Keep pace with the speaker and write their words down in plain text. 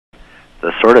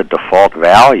the sort of default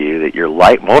value that you're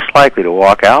most likely to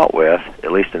walk out with,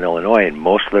 at least in Illinois, in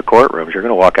most of the courtrooms, you're going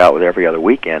to walk out with every other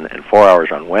weekend and 4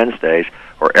 hours on Wednesdays,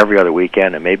 or every other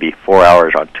weekend and maybe 4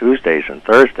 hours on Tuesdays and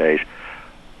Thursdays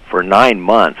for 9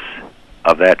 months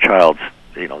of that child's,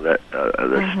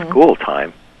 the school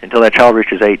time until that child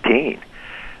reaches 18.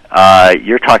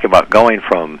 You're talking about going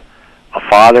from a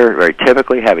father very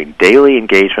typically having daily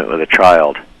engagement with a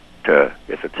child to,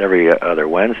 if it's every other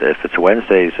Wednesday, if it's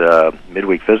Wednesday's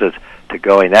midweek visits, to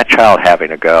going, that child having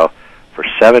to go for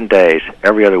 7 days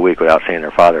every other week without seeing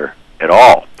their father at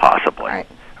all, possibly. Right.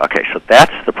 Okay, so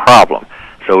that's the problem.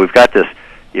 So we've got this,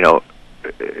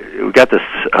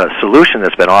 solution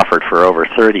that's been offered for over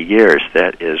 30 years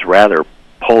that is rather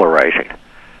polarizing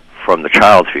from the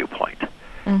child's viewpoint,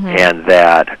 and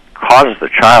that causes the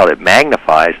child, it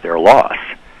magnifies their loss.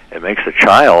 It makes the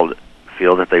child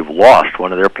feel that they've lost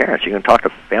one of their parents. You can talk to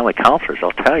family counselors,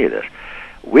 they'll tell you this.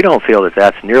 We don't feel that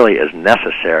that's nearly as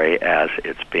necessary as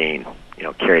it's being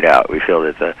carried out. We feel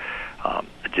that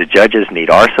the judges need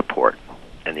our support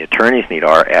and the attorneys need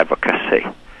our advocacy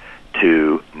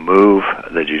to move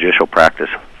the judicial practice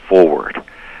forward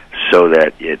so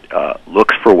that it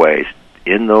looks for ways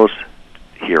in those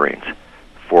hearings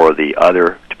for the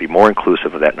other to be more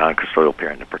inclusive of that non-custodial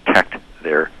parent, to protect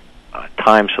their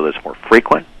time so that it's more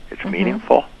frequent, it's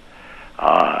meaningful,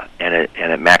 and it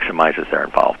maximizes their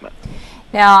involvement.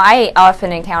 Now, I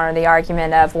often encounter the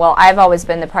argument of, well, I've always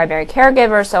been the primary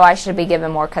caregiver, so I should be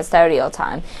given more custodial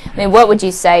time. I mean, what would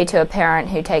you say to a parent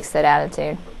who takes that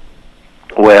attitude?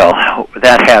 Well,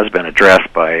 that has been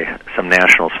addressed by some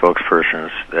national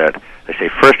spokespersons, that they say,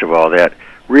 first of all, that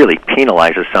really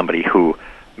penalizes somebody who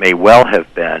may well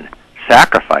have been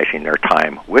sacrificing their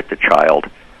time with the child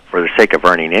for the sake of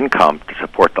earning income to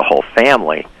support the whole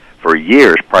family for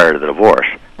years prior to the divorce.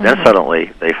 Then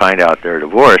suddenly they find out they're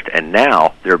divorced, and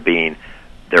now their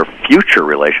future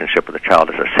relationship with the child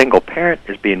as a single parent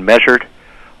is being measured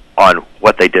on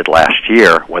what they did last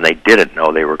year when they didn't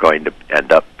know they were going to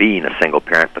end up being a single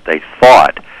parent, but they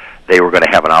thought they were going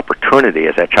to have an opportunity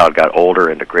as that child got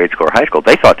older into grade school or high school.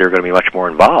 They thought they were going to be much more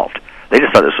involved. They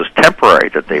just thought this was temporary,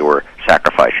 that they were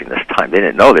sacrificing this time. They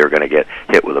didn't know they were going to get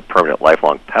hit with a permanent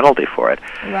lifelong penalty for it.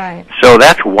 Right. So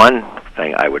that's one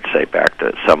thing I would say back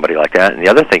to somebody like that. And the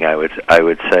other thing I would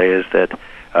say is that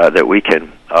that we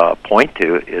can point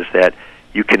to is that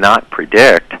you cannot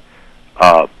predict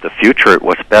the future,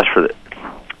 what's best for the.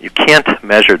 You can't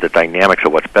measure the dynamics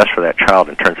of what's best for that child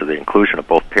in terms of the inclusion of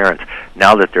both parents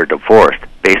now that they're divorced,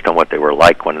 based on what they were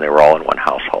like when they were all in one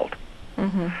household.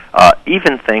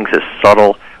 Even things as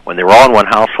subtle, when they were all in one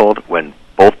household, when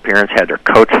both parents had their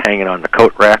coats hanging on the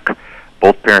coat rack,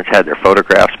 both parents had their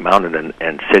photographs mounted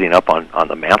and sitting up on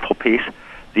the mantelpiece,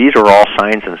 these are all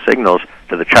signs and signals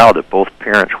to the child that both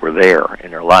parents were there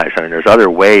in their lives. I mean, there's other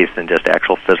ways than just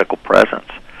actual physical presence.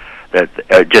 That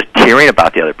just hearing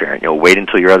about the other parent, wait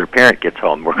until your other parent gets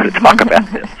home. We're going to talk about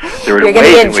this. You're going to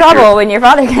get in trouble when your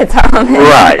father gets home.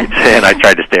 Right, and I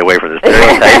tried to stay away from the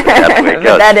stereotype, but that's the way it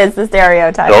goes. That is the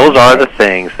stereotype. Those are the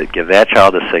things that give that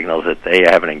child the signals that they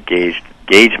have an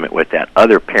engagement with that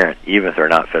other parent, even if they're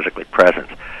not physically present.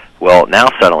 Well, now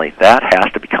suddenly that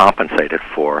has to be compensated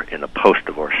for in the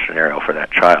post-divorce scenario for that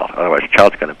child. Otherwise, the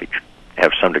child's going to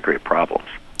have some degree of problems.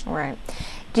 Right.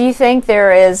 Do you think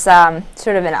there is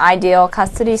sort of an ideal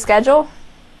custody schedule?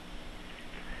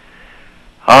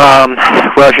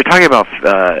 Well, if you're talking about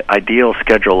ideal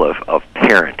schedule of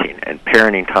parenting and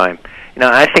parenting time,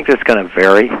 I think that's going to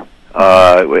vary.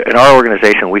 In our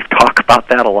organization, we've talked about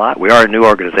that a lot. We are a new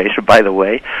organization, by the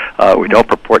way. We don't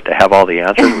purport to have all the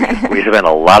answers. We spend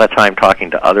a lot of time talking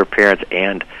to other parents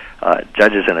and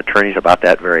judges and attorneys about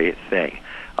that very thing.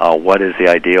 What is the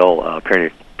ideal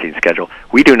parenting schedule?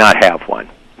 We do not have one.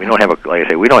 We don't have like I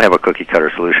say, we don't have a cookie cutter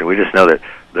solution. We just know that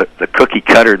the cookie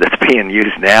cutter that's being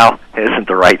used now isn't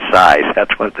the right size.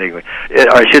 That's one thing. Or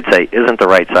I should say, isn't the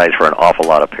right size for an awful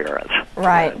lot of parents.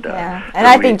 Right. And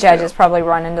I think judges probably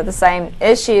run into the same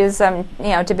issues.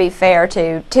 To be fair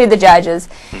to the judges,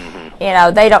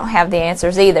 they don't have the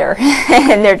answers either,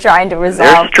 and they're trying to resolve.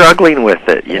 They're struggling with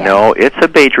it. You know, it's a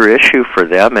major issue for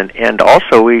them, and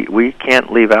also we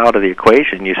can't leave out of the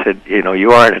equation. You said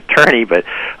you are an attorney, but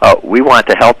we want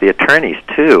to help the attorneys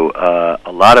too.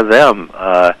 A lot of them.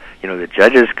 The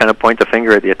judges kind of point the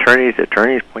finger at the attorneys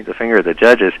point the finger at the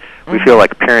judges. We feel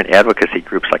like parent advocacy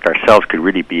groups like ourselves could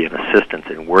really be an assistance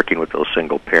in working with those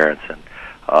single parents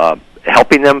and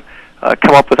helping them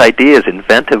come up with ideas,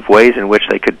 inventive ways in which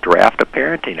they could draft a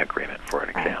parenting agreement, for an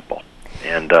example,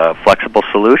 and flexible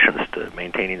solutions to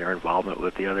maintaining their involvement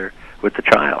with the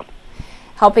child.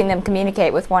 helping them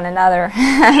communicate with one another.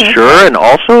 Sure, and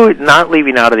also not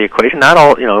leaving out of the equation. Not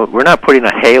all, we're not putting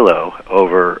a halo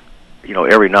over,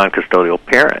 every non-custodial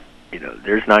parent.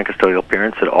 There's non-custodial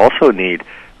parents that also need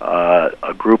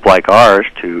a group like ours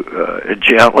to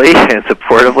gently and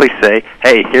supportively say,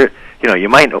 "Hey, here, you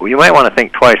might want to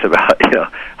think twice about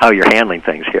how you're handling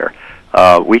things here."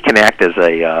 We can act as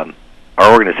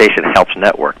our organization helps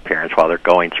network parents while they're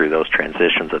going through those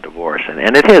transitions of divorce,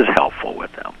 and it is helpful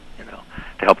with them,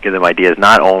 to help give them ideas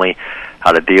not only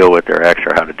how to deal with their ex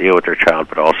or how to deal with their child,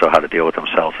 but also how to deal with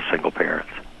themselves as single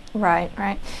parents. Right.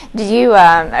 Do you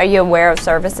are you aware of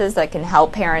services that can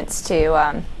help parents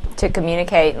to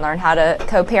communicate and learn how to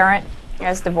co-parent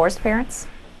as divorced parents?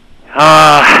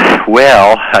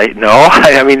 Well, no.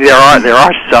 I mean, there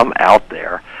are some out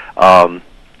there. Our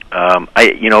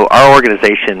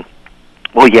organization.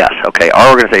 Well, yes, okay. Our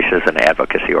organization is an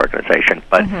advocacy organization,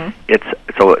 but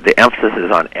so the emphasis is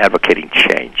on advocating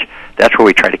change. That's where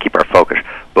we try to keep our focus.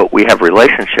 But we have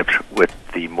relationships with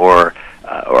the more,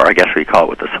 or I guess we call it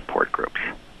with the support groups.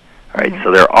 All right.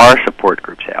 So there are support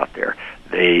groups out there.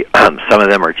 Some of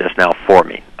them are just now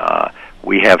forming.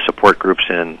 We have support groups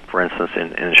for instance,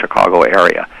 in the Chicago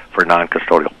area for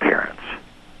non-custodial parents.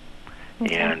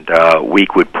 Okay. And we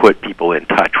would put people in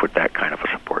touch with that kind of a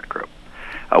support group.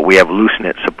 We have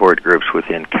loose-knit support groups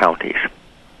within counties.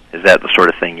 Is that the sort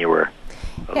of thing you were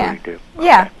alluding to?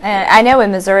 Yeah. And I know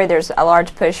in Missouri there's a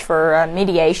large push for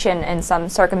mediation in some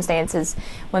circumstances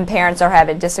when parents are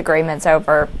having disagreements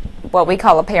over what we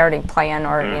call a parenting plan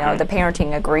or the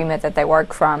parenting agreement that they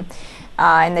work from.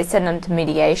 And they send them to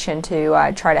mediation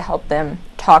to try to help them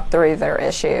talk through their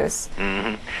issues.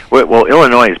 Mm-hmm. Well,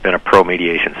 Illinois has been a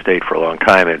pro-mediation state for a long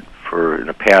time, and in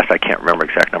the past, I can't remember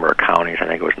the exact number of counties, I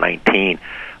think it was 19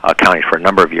 counties for a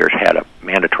number of years had a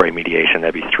mandatory mediation.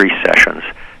 That'd be 3 sessions.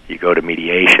 You go to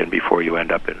mediation before you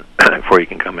end up before you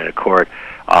can come into court.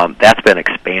 That's been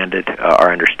expanded.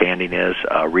 Our understanding is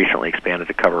recently expanded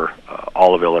to cover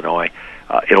all of Illinois.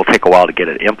 It'll take a while to get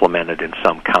it implemented in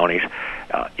some counties.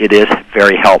 It is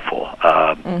very helpful.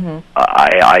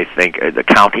 I think the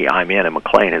county I'm in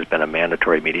McLean, has been a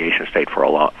mandatory mediation state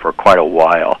for quite a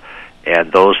while,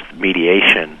 and those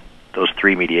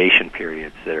 3 mediation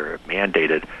periods that are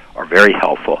mandated are very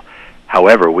helpful.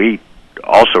 However, we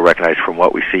also recognize from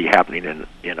what we see happening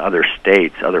in other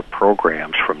states, other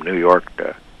programs from New York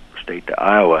to state to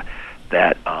Iowa,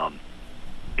 that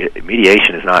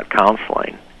mediation is not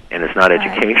counseling and it's not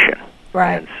education.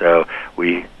 Right. And so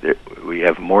we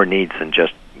have more needs than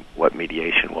just what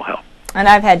mediation will help. And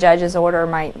I've had judges order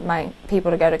my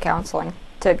people to go to counseling,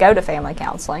 to go to family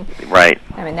counseling. Right.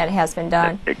 I mean, that has been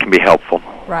done. It can be helpful.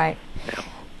 Right. Yeah.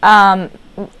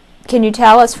 Can you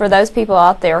tell us, for those people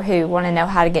out there who want to know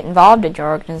how to get involved in your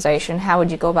organization, how would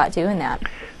you go about doing that?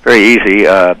 Very easy.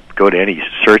 Go to any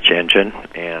search engine,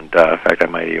 and in fact, I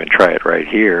might even try it right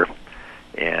here,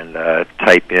 and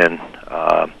type in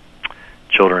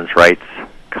Children's Rights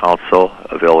Council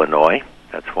of Illinois.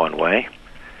 That's one way.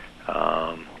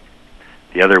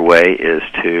 The other way is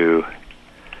to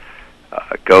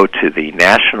go to the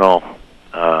national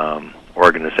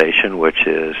organization, which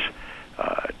is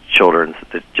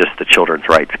the Children's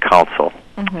Rights Council,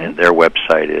 and their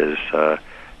website is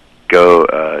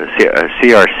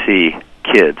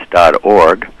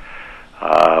crckids.org,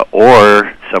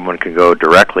 or someone can go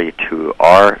directly to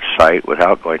our site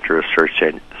without going through a search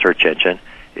engine.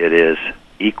 It is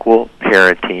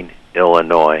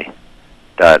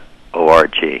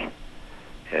equalparentingillinois.org.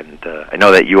 And I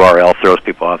know that URL throws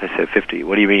people off. They say 50.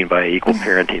 What do you mean by Equal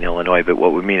Parenting Illinois? But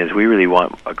what we mean is we really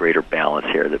want a greater balance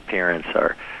here. The parents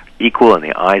are equal in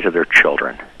the eyes of their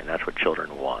children, and that's what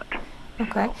children want.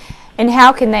 Okay. And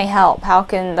how can they help? How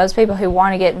can those people who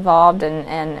want to get involved,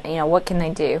 and what can they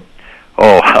do?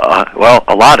 Oh, well,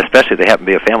 a lot, especially if they happen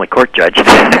to be a family court judge.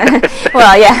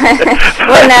 Well, yeah.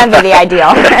 Wouldn't that be the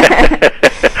ideal?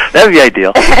 That would be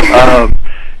ideal.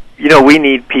 We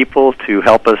need people to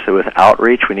help us with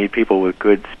outreach. We need people with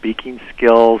good speaking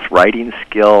skills, writing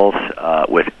skills,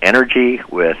 with energy,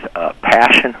 with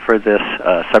passion for this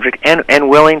subject, and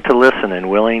willing to listen and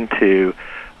willing to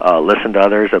listen to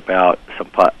others about some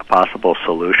possible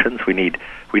solutions. We need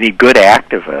good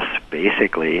activists,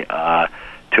 basically,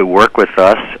 to work with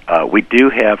us. We do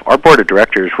have our board of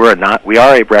directors. We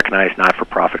are a recognized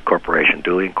not-for-profit corporation,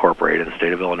 duly incorporated in the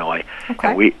state of Illinois.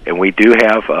 Okay. And we do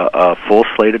have a full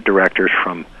slate of directors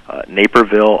from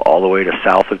Naperville all the way to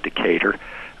south of Decatur,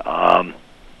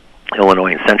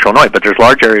 Illinois, and central Illinois. But there's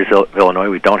large areas of Illinois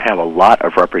we don't have a lot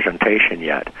of representation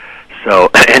yet. So,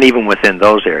 and even within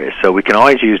those areas, so we can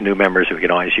always use new members. We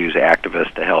can always use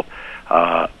activists to help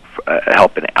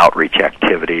in outreach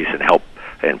activities and help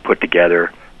and put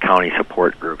together county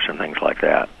support groups and things like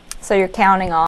that. So you're counting on